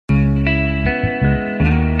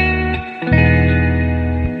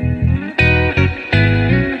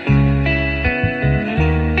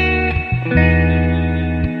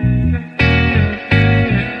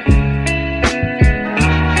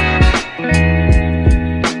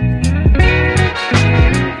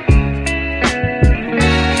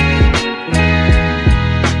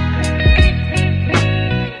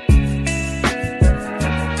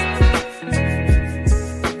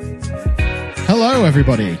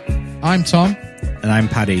everybody. I'm Tom. And I'm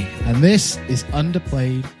Paddy. And this is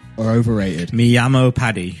Underplayed or Overrated. Me llamo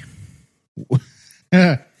Paddy.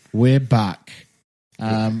 We're back.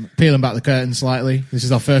 Peeling back the curtain slightly. This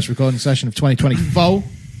is our first recording session of 2024.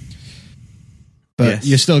 But yes.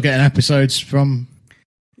 You're still getting episodes from...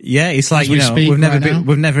 Yeah, it's like, we've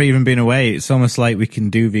never even been away. It's almost like we can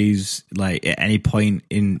do these like at any point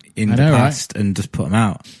in the past, right? And just put them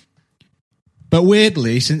out. But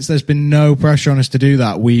weirdly, since there's been no pressure on us to do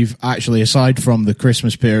that, we've actually, aside from the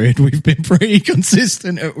Christmas period, we've been pretty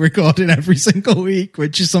consistent at recording every single week,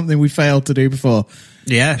 which is something we failed to do before.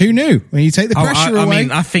 Yeah. Who knew? When you take the pressure away... I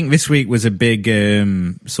mean, I think this week was a big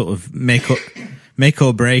sort of make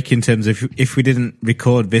or break in terms of if we didn't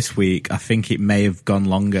record this week, I think it may have gone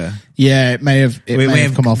longer. Yeah, it may have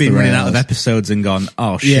come off the rails. Been running out of episodes and gone,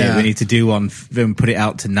 oh shit, we need to do one and put it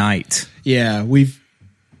out tonight. Yeah, we've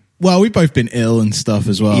both been ill and stuff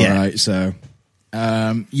as well, right? So,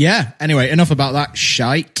 anyway, enough about that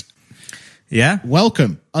shite. Yeah.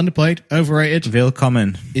 Welcome. Underplayed, overrated.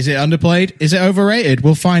 Willkommen. Is it underplayed? Is it overrated?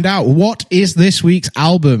 We'll find out. What is this week's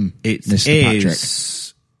album, Mr. Patrick?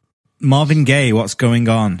 Marvin Gaye, What's Going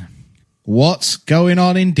On? What's going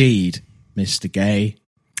on indeed, Mr. Gaye?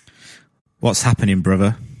 What's happening,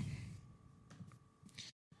 brother?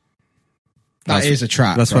 That is a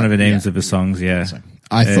track. That's one of the names of the songs, yeah.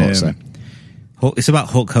 I thought so. It's about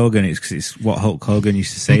Hulk Hogan. It's what Hulk Hogan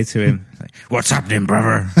used to say to him. Like, what's happening,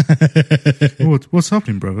 brother? What's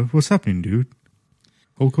happening, brother? What's happening, dude?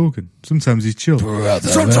 Hulk Hogan. Sometimes he's chill. Brother.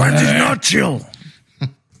 Sometimes he's not chill.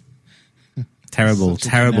 Terrible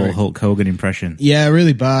Hulk Hogan impression. Yeah,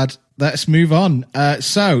 really bad. Let's move on.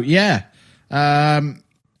 This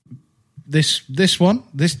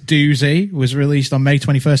doozy was released on May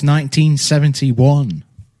 21st, 1971.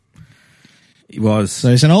 It was. So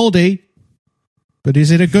it's an oldie, but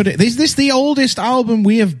is it a good... Is this the oldest album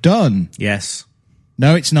we have done? Yes.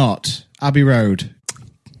 No, it's not. Abbey Road.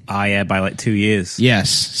 Ah, yeah, by like 2 years. Yes.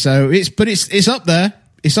 So it's up there.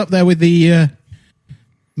 It's up there with the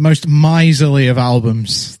most miserly of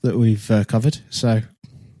albums that we've covered. So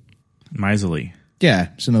miserly.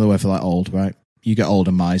 Yeah, it's another word for like old, right? You get old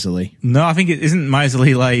and miserly. No, I think it isn't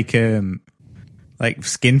miserly like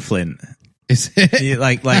skinflint. Is it?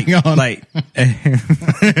 Hang on.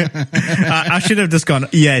 I should have just gone,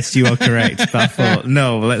 yes, you are correct. But I thought,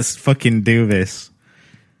 no, let's fucking do this.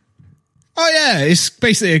 Oh, yeah, it's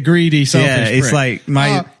basically a greedy, selfish it's prick.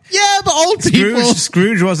 like... yeah, but old people...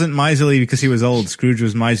 Scrooge wasn't miserly because he was old. Scrooge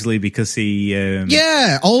was miserly because he...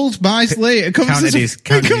 old miserly. It comes as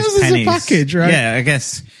a package, right? Yeah, I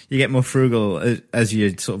guess you get more frugal as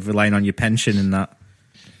you're sort of relying on your pension and that.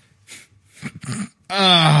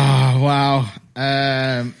 Oh, wow.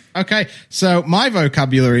 Okay, so my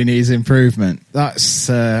vocabulary needs improvement. That's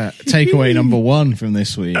takeaway number one from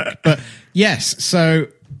this week. But yes, so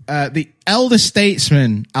the Elder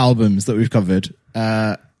Statesman albums that we've covered,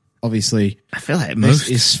 obviously, I feel like most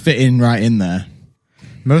is fitting right in there.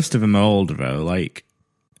 Most of them are older, though. Like,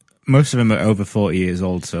 most of them are over 40 years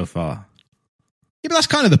old so far. Yeah, but that's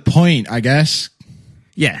kind of the point, I guess.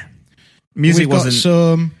 Yeah. Music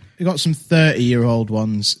wasn't... We've got some 30-year-old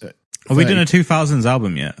ones. Have we done a 2000s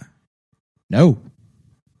album yet? No.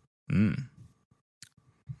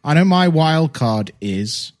 I know my wild card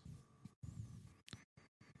is,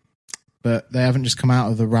 but they haven't just come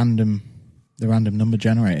out of the random number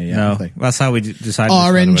generator yet, have they? That's how we decided.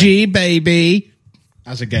 RNG, baby.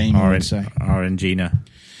 As a game, I would say. RNGina.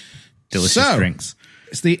 Delicious drinks.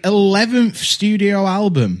 It's the 11th studio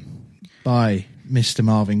album by Mr.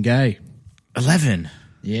 Marvin Gaye. 11?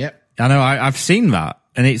 Yep. I know, I've seen that.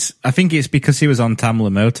 And I think it's because he was on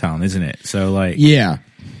Tamla Motown, isn't it? So, like... Yeah.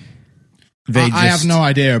 I have no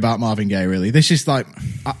idea about Marvin Gaye, really. This is like...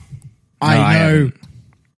 I know...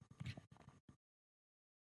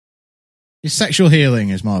 His Sexual Healing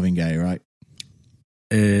is Marvin Gaye, right?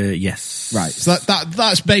 Yes. Right. So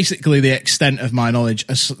that's basically the extent of my knowledge,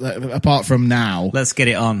 apart from now. Let's Get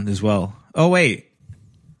It On as well. Oh, wait.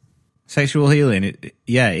 Sexual Healing. It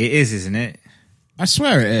is, isn't it? I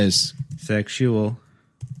swear it is. Sexual.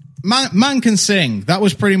 Man Can Sing. That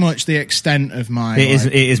was pretty much the extent of my...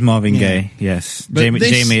 It is Marvin Gaye, yes. Jamie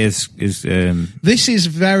is this is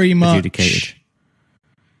very much adjudicated.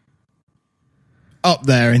 Up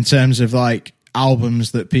there in terms of like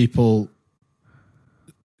albums that people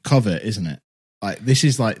covet, isn't it? Like, this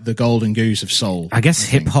is like the golden goose of soul. I guess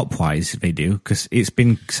hip hop wise they do, because it's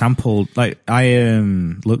been sampled. Like, I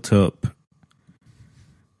looked up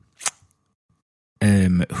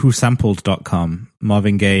whosampled.com,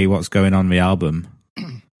 Marvin Gaye, What's Going On, the album.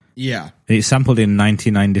 Yeah. It's sampled in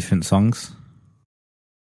 99 different songs.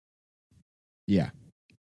 Yeah.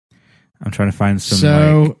 I'm trying to find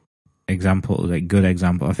some like example, like good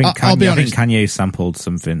example. I think I'll be honest. Kanye sampled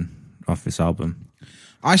something off this album.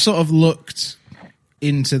 I sort of looked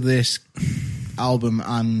into this album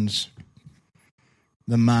and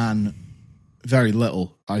the man very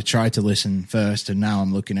little. I tried to listen first, and now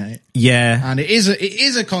I'm looking at it. Yeah, and it is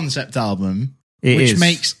a concept album, which which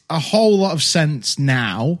makes a whole lot of sense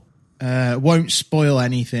now. Won't spoil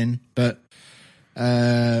anything, but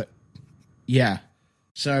yeah.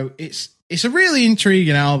 So it's a really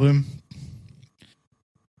intriguing album.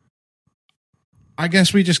 I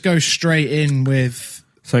guess we just go straight in with.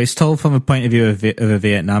 So it's told from a point of view of a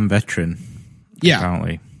Vietnam veteran. Yeah,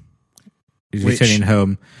 apparently he's returning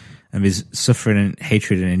home and is suffering and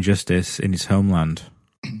hatred and injustice in his homeland.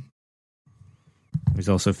 There's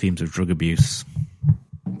also themes of drug abuse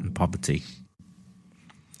and poverty.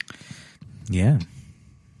 Yeah.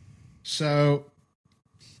 So,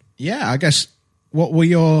 yeah, I guess what were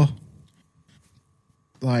your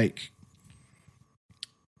like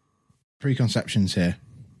preconceptions here?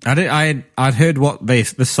 I'd heard what the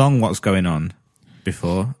song "What's Going On"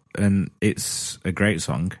 before, and it's a great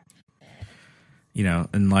song. You know,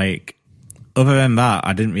 and like other than that,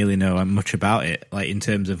 I didn't really know much about it. Like in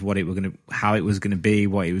terms of what it was how it was gonna be,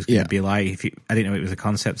 what it was gonna be like. I didn't know it was a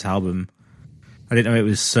concept album. I didn't know it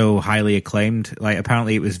was so highly acclaimed. Like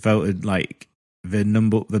apparently, it was voted like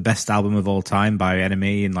the best album of all time by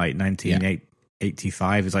NME in like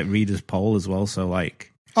 1985. It's like Reader's Poll as well. So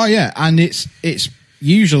like, oh yeah, and it's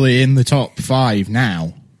usually in the top 5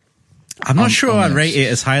 now. I'm not sure I'd rate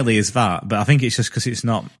it as highly as that, but I think it's just because it's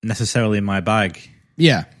not necessarily in my bag.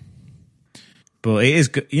 Yeah, but it is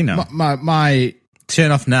good. You know, my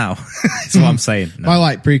turn off now. That's what I'm saying. No. My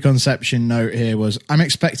like preconception note here was I'm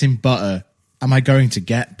expecting butter. Am I going to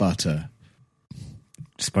get butter?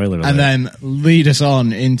 Spoiler alert. And then lead us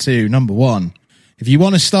on into number 1. If you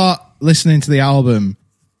want to start listening to the album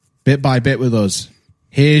bit by bit with us,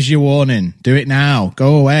 here's your warning. Do it now.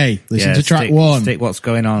 Go away. Listen to track 1. Stick what's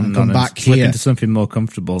going on and come back slip here into something more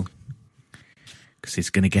comfortable because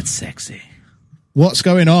it's going to get sexy. What's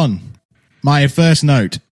going on? My first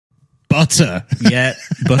note. Butter. Yeah,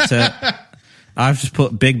 butter. I've just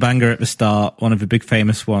put Big Banger at the start, one of the big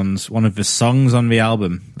famous ones, one of the songs on the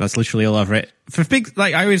album. That's literally all I've written. For big,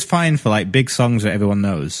 like, I always find for like big songs that everyone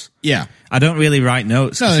knows. Yeah. I don't really write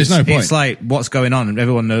notes. No, there's no point. It's like, what's going on? And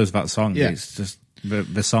everyone knows that song. Yeah. It's just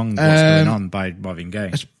the song, What's Going On by Marvin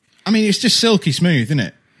Gaye. I mean, it's just silky smooth, isn't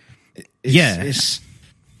it? It's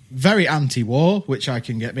very anti-war, which I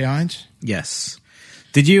can get behind. Yes.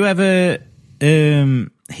 Did you ever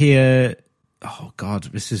hear, oh God,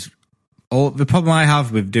 this is... Oh, the problem I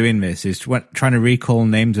have with doing this is trying to recall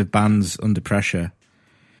names of bands under pressure.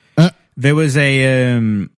 There was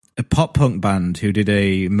a pop punk band who did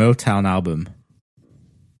a Motown album,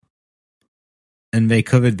 and they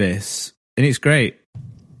covered this, and it's great.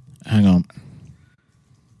 Hang on.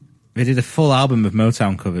 They did a full album of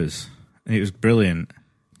Motown covers, and it was brilliant.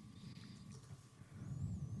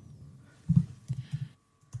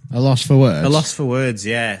 A Loss for Words? A Loss for Words,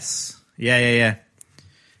 yes. Yeah.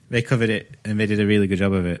 They covered it, and they did a really good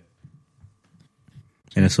job of it.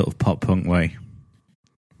 In a sort of pop-punk way.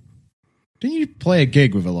 Didn't you play a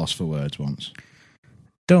gig with A Loss for Words once?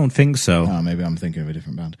 Don't think so. Oh, maybe I'm thinking of a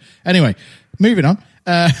different band. Anyway, moving on.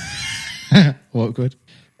 Awkward.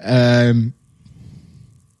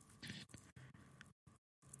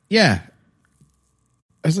 Yeah.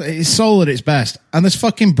 It's soul at its best. And there's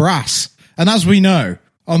fucking brass. And as we know,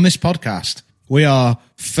 on this podcast, we are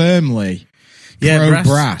firmly...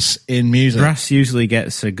 brass in music. Brass usually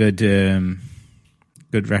gets a good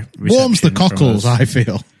warms the cockles, I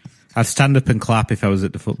feel. I'd stand up and clap if I was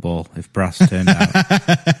at the football, if brass turned out.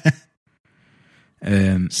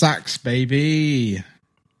 Sax, baby.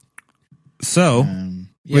 So,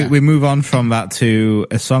 we move on from that to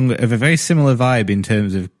a song of a very similar vibe in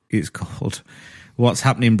terms of, it's called What's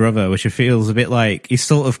Happening, Brother, which feels a bit like he's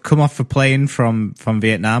sort of come off a plane from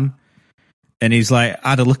Vietnam. And he's like,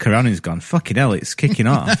 had a look around and he's gone, fucking hell, it's kicking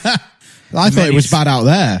off. I thought it was bad out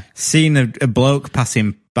there. Seen a bloke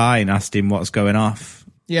passing by and asked him what's going off.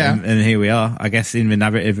 Yeah. And here we are, I guess, in the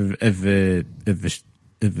narrative of the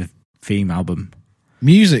theme album.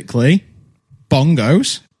 Musically,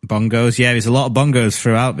 bongos. Bongos, yeah, there's a lot of bongos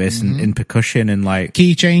throughout this and percussion and like...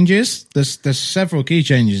 Key changes. There's several key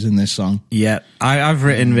changes in this song. Yeah, I've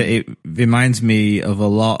written that it reminds me of a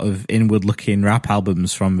lot of inward-looking rap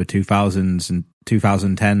albums from the 2000s and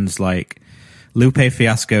 2010s, like Lupe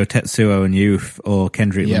Fiasco, Tetsuo and Youth, or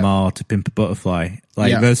Kendrick Lamar to Pimp a Butterfly.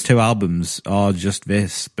 Like those two albums are just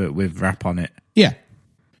this, but with rap on it. Yeah.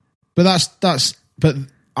 But but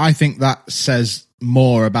I think that says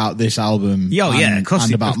more about this album of course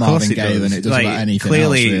and about Marvin Gaye than it does like, about anything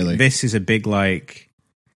clearly, else, really. This is a big, like...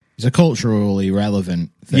 It's a culturally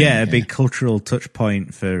relevant thing. Yeah, a big cultural touch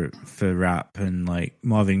point for rap and, like,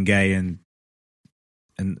 Marvin Gaye and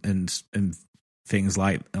things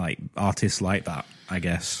like artists like that, I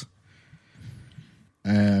guess.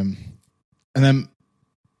 And then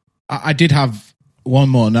I did have one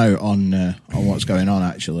more note on what's going on,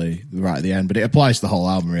 actually, right at the end, but it applies to the whole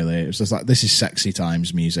album, really. It was just like, this is sexy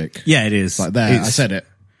times music. Yeah, it is. Like there, I said it.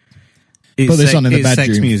 Put this on in the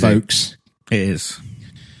bedroom, folks. It is.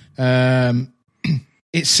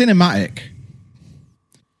 It's cinematic.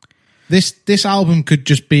 This album could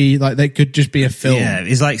just be like, they could just be a film. Yeah,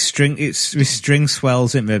 it's like it's with string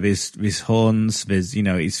swells in there, with horns, there's, you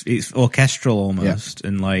know, it's orchestral almost,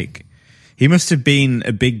 and like he must have been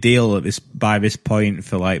a big deal by this point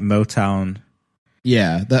for like Motown.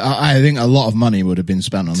 Yeah, I think a lot of money would have been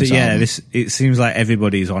spent on this album. It seems like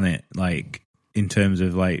everybody's on it, like in terms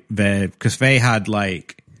of like because they had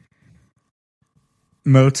like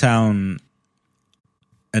Motown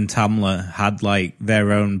and Tamla had like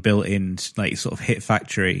their own built-in like sort of hit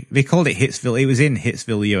factory. They called it Hitsville. It was in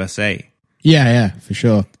Hitsville, USA. Yeah, for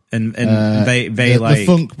sure. And they the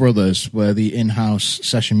Funk Brothers were the in-house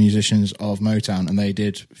session musicians of Motown, and they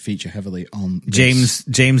did feature heavily on this,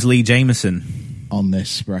 James Lee Jameson on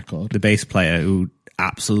this record, the bass player, who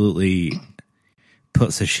absolutely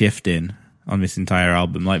puts a shift in on this entire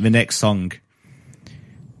album. Like the next song,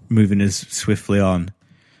 moving us swiftly on,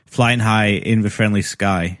 Flying High in the Friendly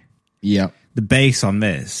Sky. Yeah, the bass on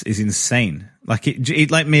this is insane. Like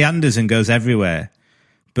it like meanders and goes everywhere,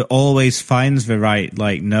 but always finds the right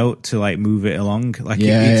like note to like move it along. Like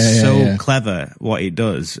it's so clever what it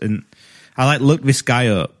does. And I like looked this guy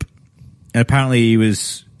up, and apparently he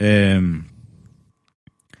was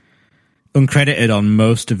uncredited on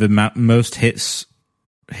most of the most hit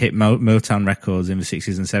Motown records in the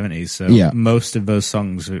 60s and 70s. So most of those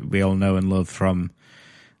songs we all know and love from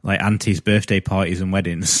like Auntie's birthday parties and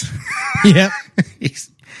weddings. Yeah, he's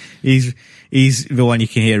the one you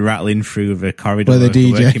can hear rattling through the corridor of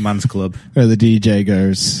the working man's club, where the DJ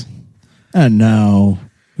goes, and now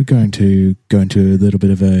we're going to go into a little bit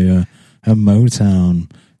of a Motown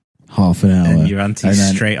half an hour, and your auntie's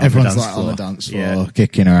straight on everyone's the dance like floor. on the dance floor,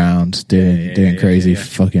 kicking around, doing crazy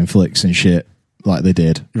fucking flicks and shit like they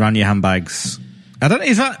did. Ran your handbags. I don't know,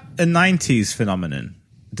 is that a 90s phenomenon?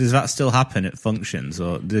 Does that still happen at functions,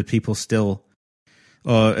 or do people still,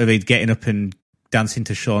 or are they getting up and dancing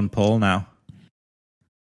to Sean Paul now?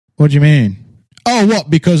 What do you mean? Oh, what?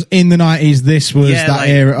 Because in the 90s, this was that like,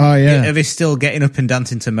 era. Oh, yeah. Are they still getting up and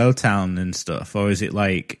dancing to Motown and stuff? Or is it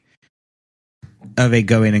like, are they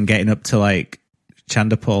going and getting up to like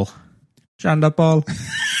Chandapal?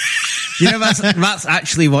 You know, that's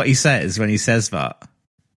actually what he says when he says that.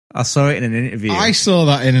 I saw it in an interview. I saw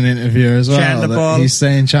that in an interview as well. That he's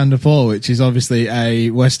saying Chandapal, which is obviously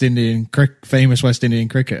a famous West Indian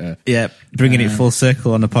cricketer. Yeah, bringing it full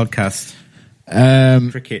circle on the podcast.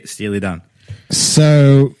 Cricket, Steely Dan.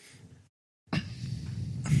 So,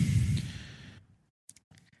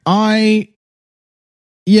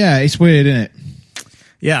 it's weird, isn't it?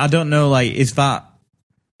 Yeah, I don't know. Like, is that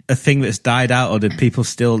a thing that's died out, or do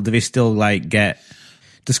they still like get?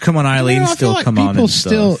 Does Come On Eileen still like come on and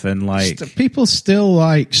stuff? And like people still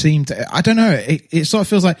like seem to. I don't know. It sort of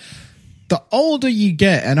feels like the older you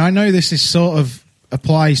get, and I know this is sort of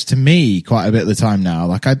applies to me quite a bit of the time now.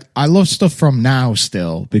 Like I love stuff from now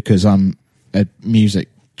still because I'm a music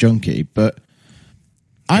junkie, but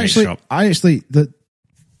I actually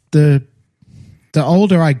the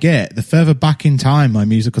older I get, the further back in time my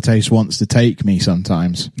musical taste wants to take me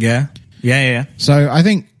sometimes. Yeah. So I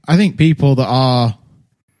think people that are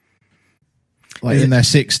like in their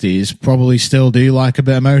 60s probably still do like a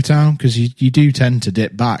bit of Motown, because you do tend to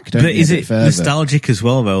dip back, don't you? But is it nostalgic as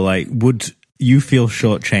well, though? Like, would you feel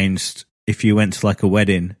shortchanged if you went to like a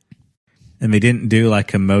wedding and they didn't do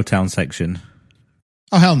like a Motown section?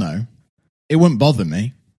 Oh, hell no. It wouldn't bother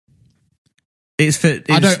me. I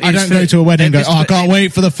don't go to a wedding and go, I can't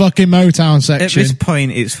wait for the fucking Motown section. At this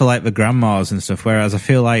point, it's for like the grandmas and stuff, whereas I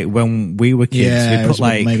feel like when we were kids, we put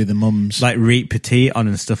like maybe the mums, like Reet Petite on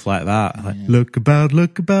and stuff like that. Like, look about,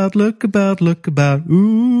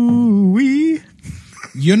 ooh wee.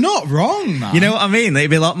 You're not wrong, man. You know what I mean? It'd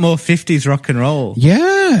be a lot more 50s rock and roll.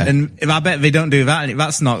 Yeah. And I bet they don't do that, and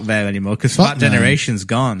that's not there anymore, because that generation's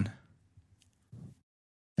gone.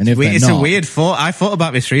 And if it's a weird thought. I thought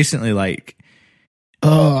about this recently, like,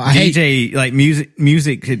 I hate. DJ, like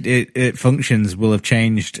music, it functions will have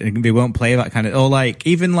changed, and they won't play that kind of, or like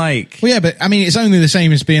even like. Well, yeah, but I mean, it's only the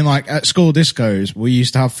same as being like at school discos. We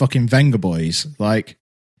used to have fucking Venga boys. Like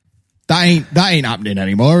that ain't happening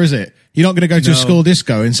anymore, is it? You're not going to go to a school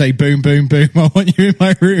disco and say boom, boom, boom. I want you in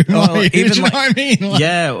my room. Well, like, even do you know what I mean? Like,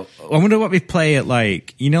 yeah, I wonder what we play at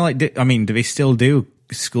like, you know, like do they still do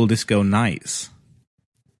school disco nights?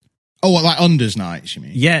 Oh, what, like unders nights? You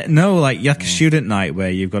mean? Yeah, no, like a student night where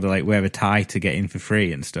you've got to like wear a tie to get in for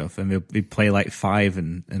free and stuff, and they play like 5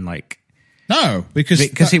 and like. No, because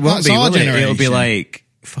it won't be. Will it? It'll be like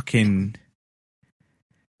fucking.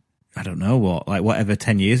 I don't know what, like whatever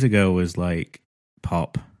 10 years ago was like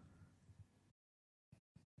pop.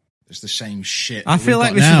 It's the same shit. I feel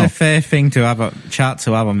like this is a fair thing to have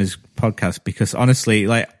on this podcast, because honestly,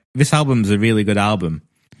 like this album's a really good album,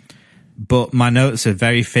 but my notes are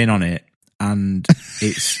very thin on it, and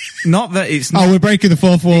it's not that it's not, we're breaking the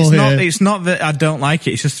fourth wall here. It's not that I don't like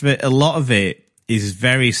it. It's just that a lot of it is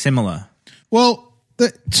very similar. Well,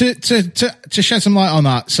 to shed some light on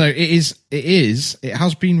that, so it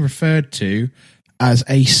has been referred to as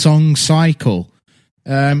a song cycle.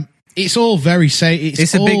 It's all very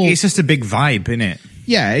it's just a big vibe, isn't it?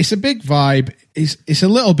 Yeah, it's a big vibe. It's a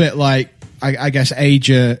little bit like I guess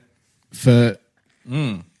Aja for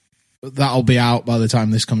that'll be out by the time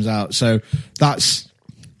this comes out. So that's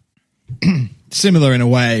similar in a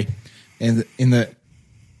way in that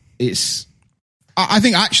it's. I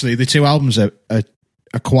think actually the two albums are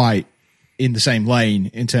quite in the same lane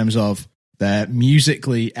in terms of they're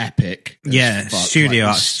musically epic. Yeah, studio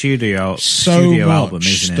much album,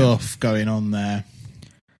 isn't stuff going on there.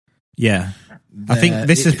 Yeah, I think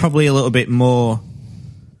this is probably a little bit more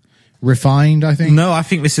refined. I think. No, I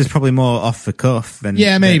think this is probably more off the cuff than.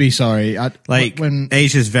 Yeah, maybe. Sorry, when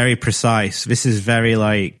Asia's very precise. This is very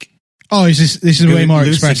like. Oh, this is way more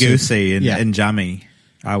expressive, goosey and jammy.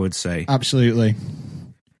 I would say absolutely.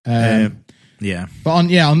 Yeah, but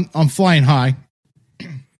on Flying High,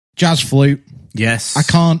 jazz flute. Yes, I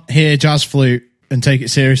can't hear jazz flute and take it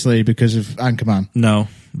seriously because of Anchorman. No,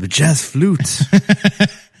 the jazz flute.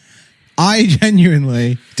 I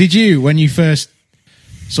genuinely did. You when you first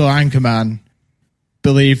saw Anchorman,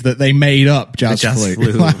 believe that they made up jazz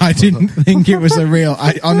flute? Like, I didn't think it was a real.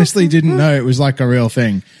 I honestly didn't know it was like a real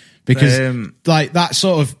thing because like that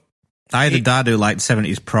sort of. I had a dad who liked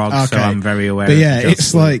 70s prog, so I'm very aware. But yeah,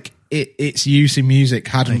 it's like its use in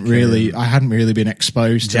music I hadn't really been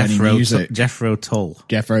exposed to any music. Jethro Tull.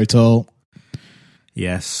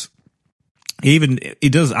 Yes, he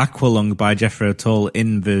does Aqualung by Jethro Tull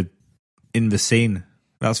in the scene.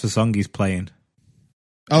 That's the song he's playing.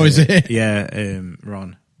 Oh, is it? Yeah,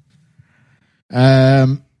 Ron.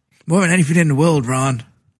 More than anything in the world, Ron.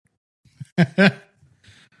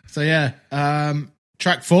 So yeah.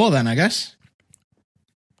 Track 4 then, I guess.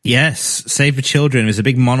 Yes, Save the Children is a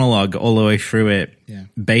big monologue all the way through it. Yeah.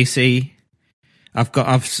 Bassy. I've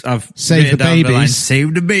Save the Babies. The line,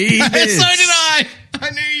 Save the Babies. So did I. I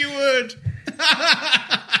knew you would.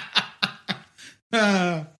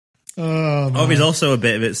 There's also a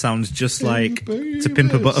bit of it sounds just like To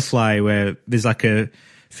Pimp a Butterfly, where there's like a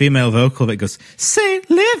female vocal that goes, "Say,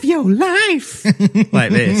 live your life,"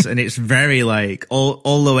 like this, and it's very like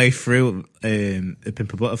all the way through A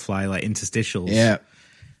Pimp a Butterfly, like interstitials. Yeah,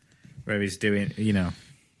 where he's doing,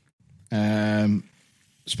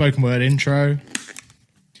 spoken word intro.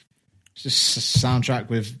 It's just a soundtrack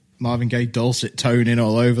with Marvin Gaye dulcet toning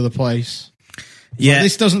all over the place. Like,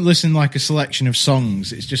 this doesn't listen like a selection of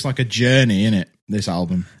songs. It's just like a journey, innit? This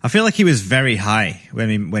album. I feel like he was very high when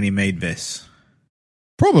he made this.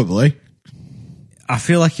 Probably. I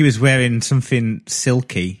feel like he was wearing something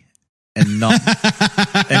silky and not,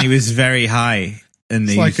 and he was very high, and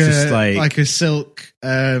he's like just like a silk.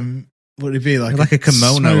 What would it be like? A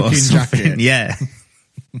kimono or something? Jacket. Yeah,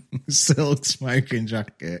 silk smoking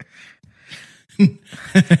jacket.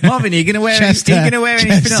 Marvin, are you gonna wear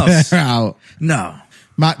anything else? Out. No,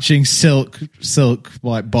 matching silk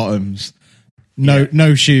like bottoms.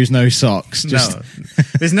 No shoes, no socks. Just no.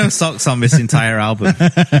 There's no socks on this entire album.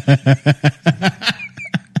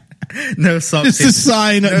 No socks. Just a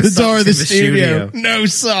sign at the door of the studio. No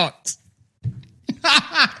socks.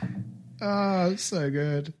 Oh, it's so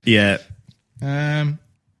good. Yeah.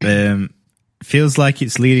 Feels like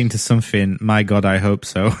it's leading to something. My God, I hope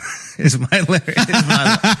so. Is my lyric.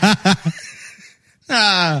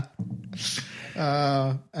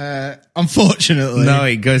 Unfortunately, no.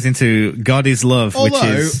 It goes into "God Is Love," which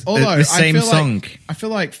is the same song. I feel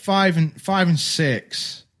like 5 and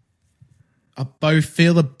 6 both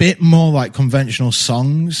feel a bit more like conventional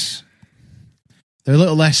songs. They're a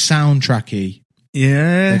little less soundtracky.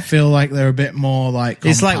 Yeah. They feel like they're a bit more like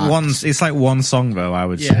It's like compact. one song though, I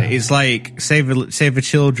would Yeah. say. It's like Save the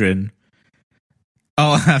Children.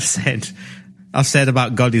 Oh, I've said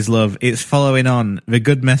about God is love. It's following on the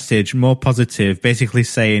good message, more positive, basically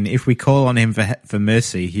saying if we call on him for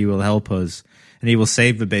mercy, he will help us and he will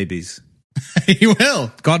save the babies. He will.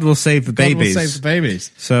 God will save the babies. God will save the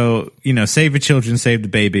babies. So, save the children, save the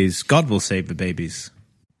babies. God will save the babies.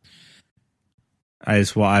 That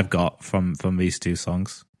is what I've got from these two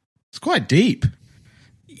songs. It's quite deep.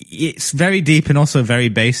 It's very deep and also very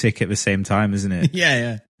basic at the same time, isn't it?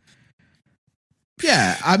 Yeah.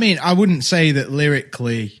 Yeah, I mean, I wouldn't say that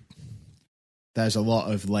lyrically there's a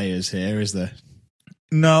lot of layers here, is there?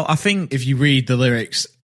 No, I think If you read the lyrics,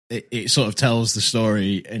 it sort of tells the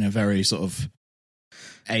story in a very sort of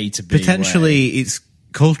A to B potentially way. it's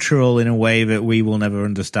cultural in a way that we will never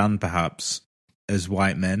understand, perhaps, as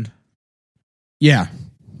white men. Yeah.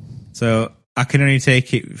 So I can only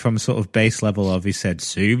take it from sort of base level of he said,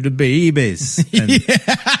 save the babies. And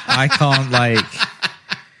I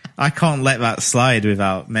can't let that slide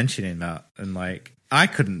without mentioning that. And I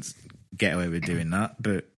couldn't get away with doing that,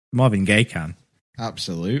 but Marvin Gaye can.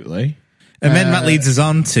 Absolutely. And then that leads us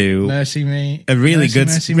on to Mercy Me. a really Mercy, good,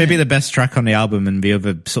 Mercy maybe Me. the best track on the album and the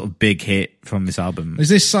other sort of big hit from this album. Is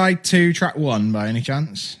this side 2, track 1 by any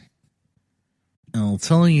chance? I'll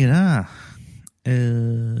tell you that.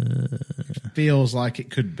 Feels like it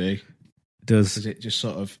could be. Does Because it just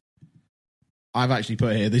sort of... I've actually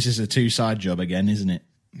put here, this is a 2-side job again, isn't it?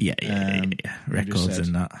 yeah. You Records just said.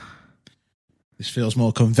 and that. This feels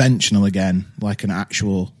more conventional again, like an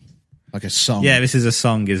actual... Like a song. Yeah, this is a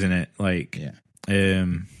song, isn't it? Yeah.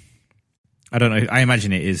 I don't know. I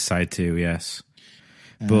imagine it is side 2, yes.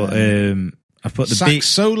 But I've put the Sax beat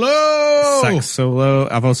solo! sax solo.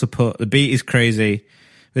 I've also put the beat is crazy.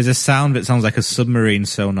 There's a sound that sounds like a submarine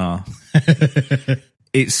sonar.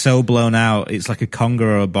 It's so blown out. It's like a conga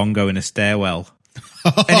or a bongo in a stairwell.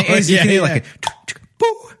 And it is, you can hear like a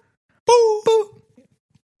boo, boo, boo,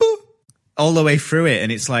 boo, all the way through it,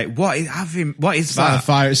 and it's like, what is It's like a that?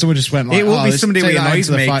 fire. Someone just went like, It will be somebody take with a that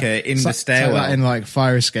into the noisemaker in the take stairwell. that in like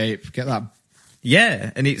fire escape. Get that. Yeah,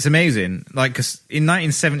 and it's amazing. Like, 'cause in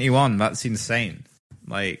 1971, that's insane.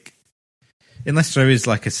 Like, unless there is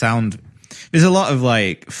like a sound, there's a lot of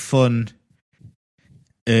like fun,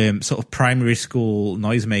 sort of primary school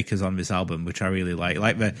noisemakers on this album, which I really like.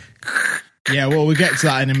 Like the Yeah, well, we'll get to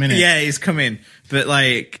that in a minute. yeah, it's coming. But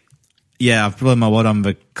like, yeah, I've blown my wad on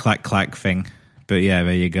the clack clack thing. But yeah,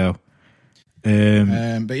 there you go. But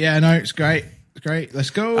yeah, no, it's great. It's great. Let's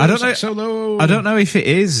go. I don't know. Sax Solo. I don't know if it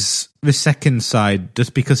is the second side,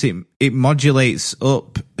 just because it modulates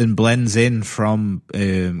up and blends in from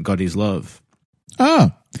God Is Love.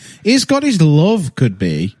 Oh, is God Is Love could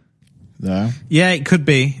be though. Yeah, it could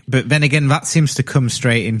be, but then again, that seems to come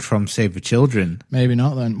straight in from Save the Children. Maybe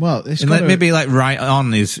not then. Well, it's And gotta, maybe like Right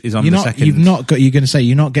On is on you're the not. second. You've not got. You're going to say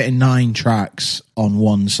you're not getting 9 tracks on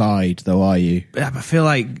one side, though, are you? Yeah, but I feel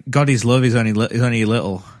like God Is Love is only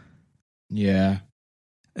little, Yeah.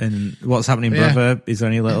 and What's Happening, Yeah. Brother is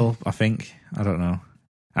only little. I think. I don't know.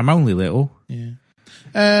 I'm only little.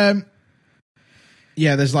 Yeah.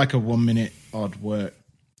 Yeah. There's like a 1 minute odd work.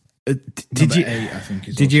 Did Number you? 8, I think.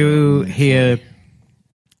 Is Did also you 1 minute hear 40.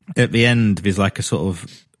 at the end? There's like a sort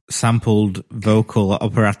of sampled vocal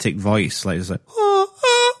operatic voice, like it's like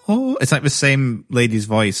it's like the same lady's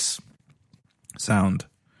voice sound.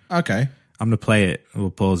 Okay. I'm gonna play it.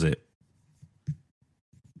 We'll pause it.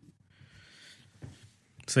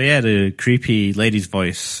 So yeah, the creepy lady's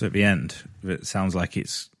voice at the end. It sounds like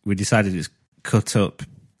we decided it's cut up.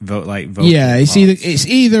 Vocal Yeah, it's parts.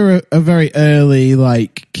 either a very early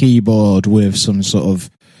like keyboard with some sort of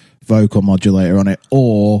vocal modulator on it,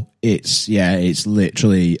 or it's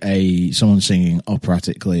literally someone singing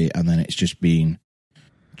operatically and then it's just been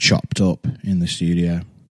chopped up in the studio.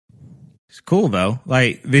 It's cool though.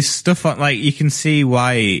 Like this stuff, like you can see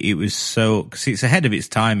why it was so, because it's ahead of its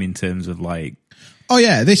time in terms of like Oh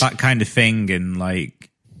yeah, that kind of thing and like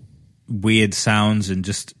weird sounds and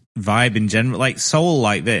just vibe in general, like soul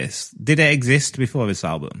like this. Did it exist before this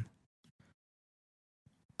album?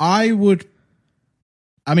 I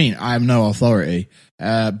mean, I have no authority,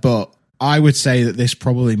 but I would say that this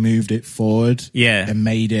probably moved it forward. Yeah. And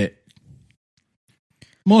made it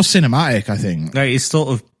more cinematic, I think. Like it's sort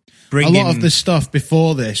of A bringing lot of the stuff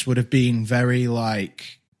before this would have been very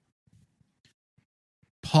like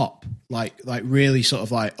pop, like really sort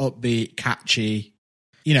of like upbeat, catchy,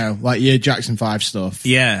 you know, like your Jackson 5 stuff.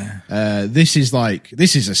 Yeah. This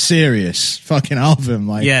is a serious fucking album.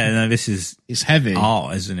 Like, Yeah, no, this is it's heavy.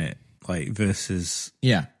 art, isn't it? Like versus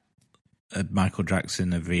Yeah. a Michael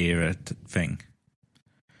Jackson of the era thing.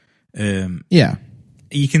 Yeah.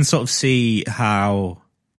 You can sort of see how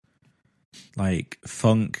like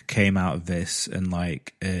funk came out of this, and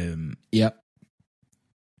like Yep.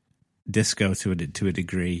 disco to a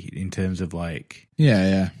degree in terms of like,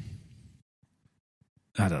 Yeah.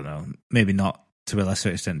 I don't know, maybe not to a lesser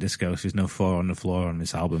extent disco. 'Cause there's no 4 on the floor on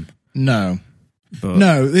this album. No. But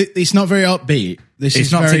No, it's not very upbeat.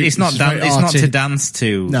 it's not to dance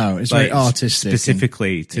to. No, it's like, very artistic.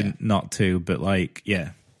 specifically to not to, but like, yeah.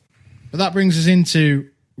 But that brings us into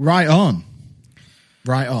Right On.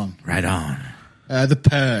 Right on. The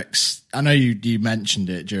Perks. I know you mentioned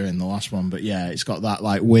it during the last one, but yeah, it's got that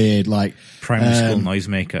like weird like Primary school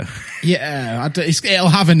noisemaker. Yeah, it'll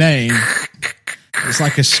have a name. It's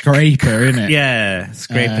like a scraper, isn't it? Yeah,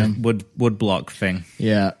 scraper wood block thing.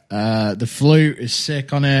 Yeah, the flute is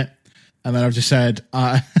sick on it, and then I've just said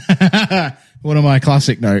one of my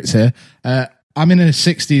classic notes here. I'm in a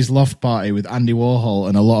 60s loft party with Andy Warhol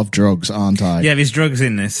and a lot of drugs, aren't I? Yeah, there's drugs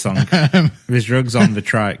in this song. There's drugs on the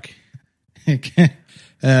track.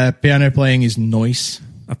 Piano playing is noise.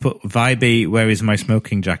 I put Vibey, where is my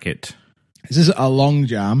smoking jacket? This is a long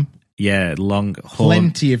jam. Yeah, long horn.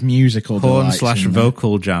 Plenty of musical Horn delights / in there.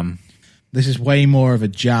 vocal jam. This is way more of a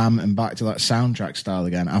jam and back to that soundtrack style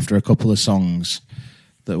again after a couple of songs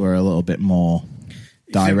that were a little bit more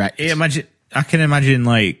direct. I can imagine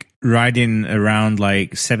like riding around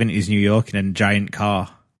like 70s New York in a giant car,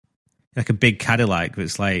 like a big Cadillac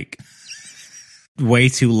that's like way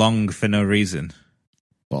too long for no reason.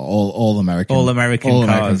 Well, all American cars.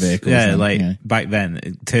 American vehicles. Yeah, then, like yeah. back then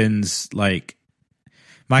it turns like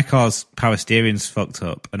my car's power steering's fucked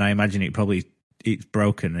up, and I imagine it's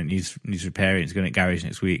broken and needs repairing. It's going to garage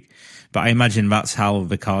next week. But I imagine that's how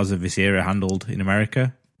the cars of this era handled in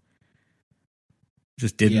America.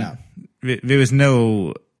 Just didn't. Yeah. There was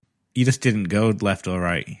no. You just didn't go left or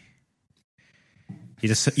right. You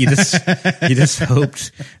just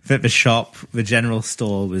hoped that the general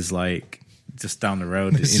store was like just down the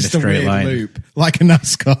road in a straight line, loop, like a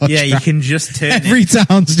NASCAR. Yeah, track. you can just turn every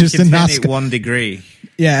town's just a NASCAR. 1 degree.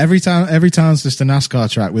 Yeah, every town's just a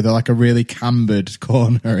NASCAR track with like a really cambered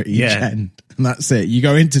corner at each end, and that's it. You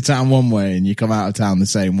go into town one way and you come out of town the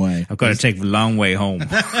same way. I've got to take the long way home.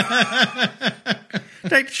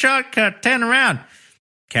 Take the shortcut, turn around.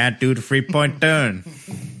 Can't do the 3-point turn.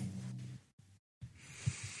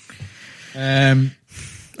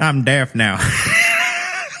 I'm deaf now.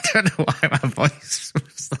 I don't know why my voice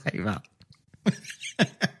was like that.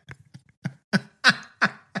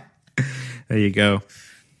 There you go.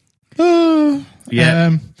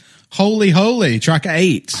 Yeah. Holy Holy, track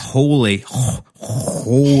 8. Holy.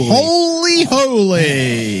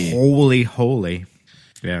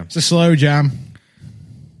 Yeah. It's a slow jam.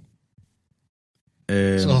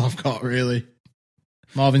 That's all I've got, really.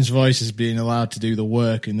 Marvin's voice is being allowed to do the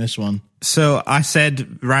work in this one. So I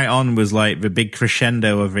said Right On was like the big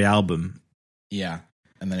crescendo of the album. Yeah.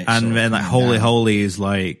 And then like Holy down. Holy is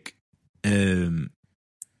like the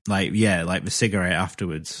cigarette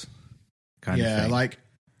afterwards. Kind of thing. Like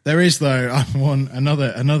there is though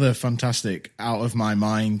another fantastic out of my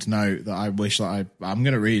mind note that I wish that I'm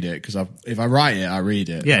going to read it because if I write it, I read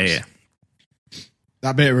it. Yeah.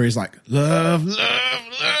 That bit where he's like, love, love,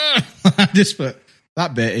 love. I just put,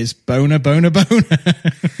 that bit is boner, boner, boner.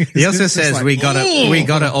 He also says like, we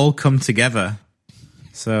gotta all come together.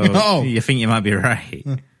 So you think you might be right.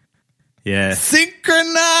 Yeah.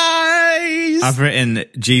 Synchronize! I've written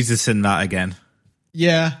Jesus in that again.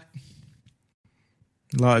 Yeah.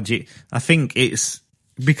 A lot of I think it's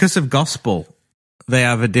because of gospel, they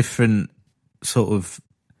have a different sort of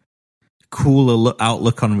cooler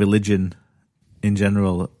outlook on religion in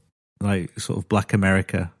general, like sort of Black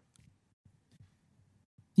America.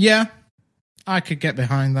 Yeah, I could get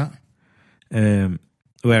behind that.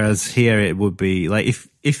 Whereas here it would be like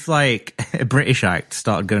if like a British act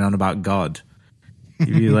started going on about God,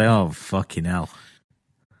 you'd be like, oh fucking hell.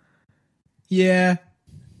 Yeah.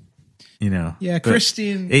 You know. Yeah,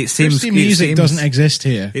 Christian music doesn't exist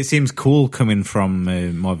here. It seems cool coming from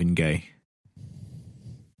Marvin Gaye.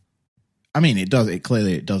 I mean, it does. It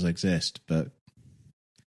clearly does exist, but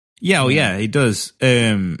yeah, yeah, it does.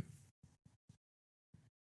 Yeah,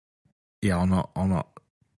 I'll not.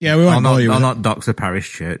 Yeah, we won't. I'll not dox the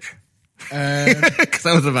parish church because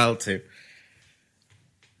I was about to.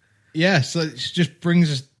 Yeah, so it just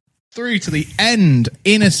brings us through to the end.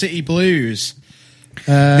 Inner City Blues.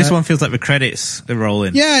 This one feels like the credits are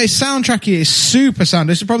rolling. Yeah, it's soundtracky. It's super sound.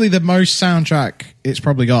 This is probably the most soundtrack it's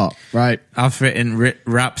probably got, right? I've written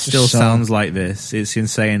rap still sounds like this. It's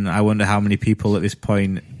insane. I wonder how many people at this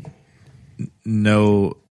point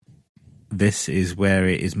know this is where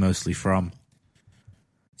it is mostly from.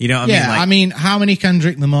 You know what Yeah, I mean? I mean, how many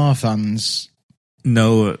Kendrick Lamar fans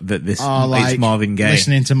Know that this are like it's Marvin Gaye.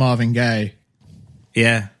 listening to Marvin Gaye?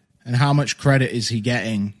 Yeah. And how much credit is he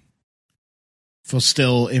getting for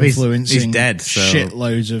still influencing he's dead, so-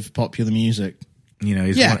 shitloads of popular music? You know,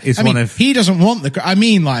 he's he doesn't want the. I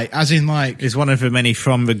mean, like, as in, like, he's one of the many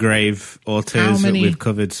from the grave authors that we've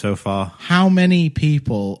covered so far. How many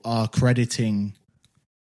people are crediting?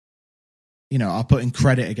 You know, are putting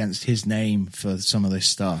credit against his name for some of this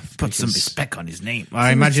stuff. Put some respect on his name.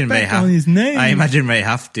 I imagine they have. I imagine they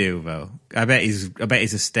have to, though. I bet his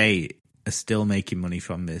estate are still making money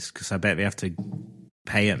from this because I bet they have to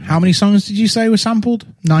pay him. How many songs did you say were sampled?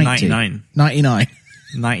 99.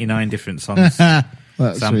 99 different songs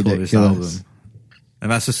That's sampled ridiculous. this album,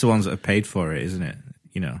 and that's just the ones that have paid for it, isn't it?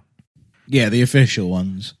 You know. Yeah, the official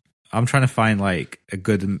ones. I'm trying to find like a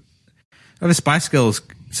good. Oh, the Spice Girls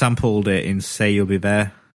sampled it in "Say You'll Be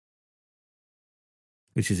There,"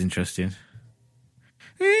 which is interesting.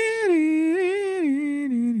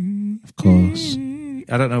 Of course.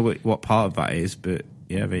 I don't know what part of that is, but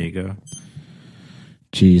yeah, there you go.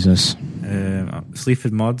 Jesus.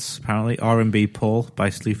 Sleaford Mods, apparently. R&B Paul by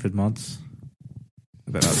Sleaford Mods.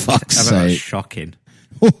 I bet Fuck's that's sake. shocking.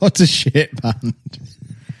 What a shit band.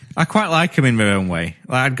 I quite like them in their own way.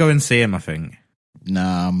 Like, I'd go and see them, I think.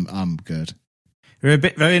 Nah, I'm good.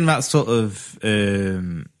 They're in that sort of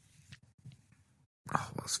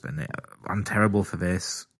what's the name? I'm terrible for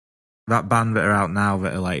this. That band that are out now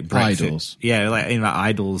that are like Brexit. Idols. Yeah, like in that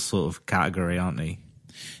Idols sort of category, aren't they?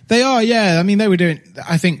 They are, yeah. I mean, they were doing.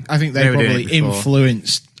 I think they were doing probably it before.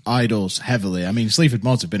 influenced Idols heavily. I mean, Sleaford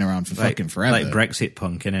Mods have been around for fucking forever. Like Brexit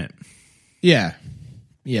punk, innit? Yeah,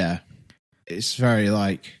 yeah. It's very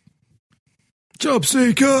like Job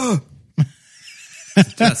seeker.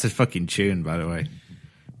 That's a fucking tune, by the way.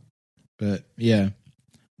 But yeah,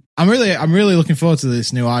 I'm really looking forward to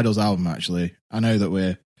this new Idols album. Actually, I know that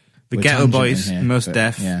we're The Ghetto tangenting Boys, here, Mos but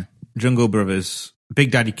Def, yeah. Jungle Brothers, Big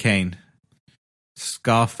Daddy Kane,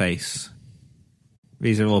 Scarface.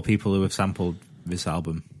 These are all people who have sampled this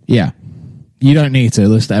album. Yeah, you don't need to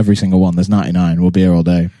list every single one. There's 99. We'll be here all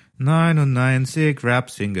day. 909 sick rap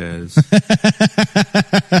singers.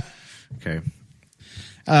 Okay.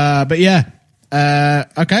 But yeah.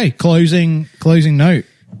 Okay. Closing note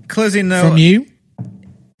Closing note. from you.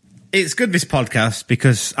 It's good, this podcast,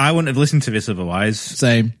 because I wouldn't have listened to this otherwise.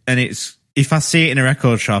 Same. And it's, if I see it in a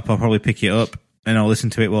record shop, I'll probably pick it up and I'll listen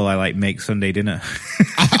to it while I like make Sunday dinner.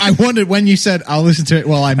 I wondered when you said I'll listen to it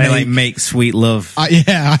while I make sweet love.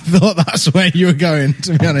 Yeah, I thought that's where you were going,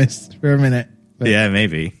 to be honest, for a minute. But Yeah,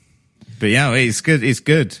 maybe. But yeah, it's good. It's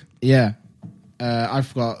good. yeah.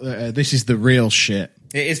 I've got, this is the real shit.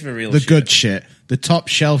 It is the real The shit. good shit. The top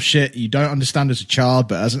shelf shit you don't understand as a child,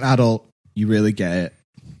 but as an adult, you really get it.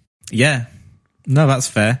 Yeah. No, that's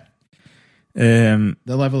fair. The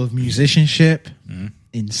level of musicianship,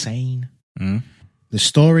 insane. The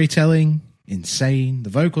storytelling, insane. The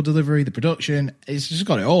vocal delivery, the production, it's just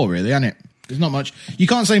got it all, really, hasn't it? There's not much. You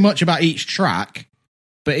can't say much about each track,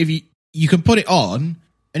 but if you can put it on,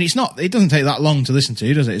 and it doesn't take that long to listen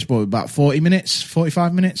to, does it? It's probably about 40 minutes,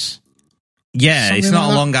 45 minutes. Yeah, Something it's not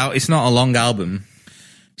like a long out. It's not a long album.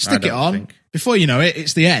 Stick I it don't on. think. Before you know it,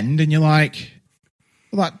 it's the end, and you're like,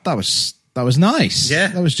 well, that was nice. Yeah.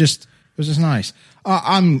 That was just nice.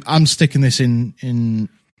 I'm sticking this in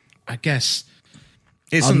I guess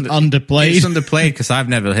It's underplayed. It's underplayed because I've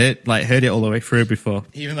never heard it all the way through before.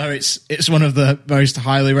 Even though it's one of the most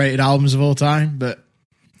highly rated albums of all time, but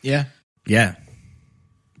yeah. Yeah,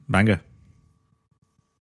 banger.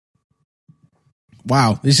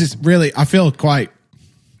 Wow, this is really. I feel quite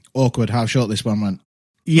awkward how short this one went.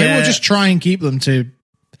 Yeah, Maybe we'll just try and keep them to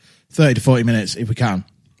 30 to 40 minutes if we can.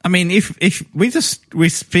 I mean, if we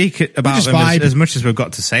speak about them as much as we've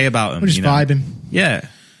got to say about them, We're just vibing. Yeah.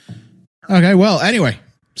 Okay, well, anyway,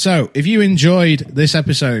 so if you enjoyed this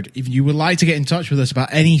episode, if you would like to get in touch with us about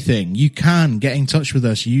anything, you can get in touch with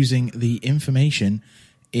us using the information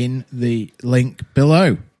in the link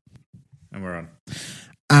below. And we're on.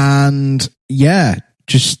 And yeah,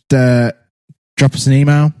 just drop us an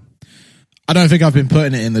email. I don't think I've been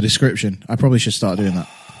putting it in the description. I probably should start doing that.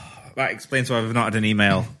 That explains why I've not had an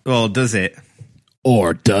email. Well, does it?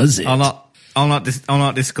 Or does it? I'll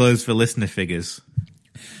not disclose for listener figures.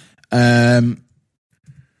 But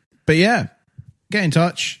yeah, get in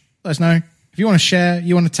touch. Let us know. If you want to share,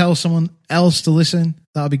 you want to tell someone else to listen,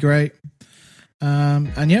 that would be great.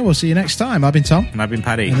 And yeah, we'll see you next time. I've been Tom. And I've been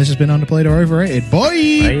Paddy. And this has been Underplayed or Overrated.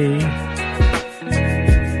 Bye! Bye.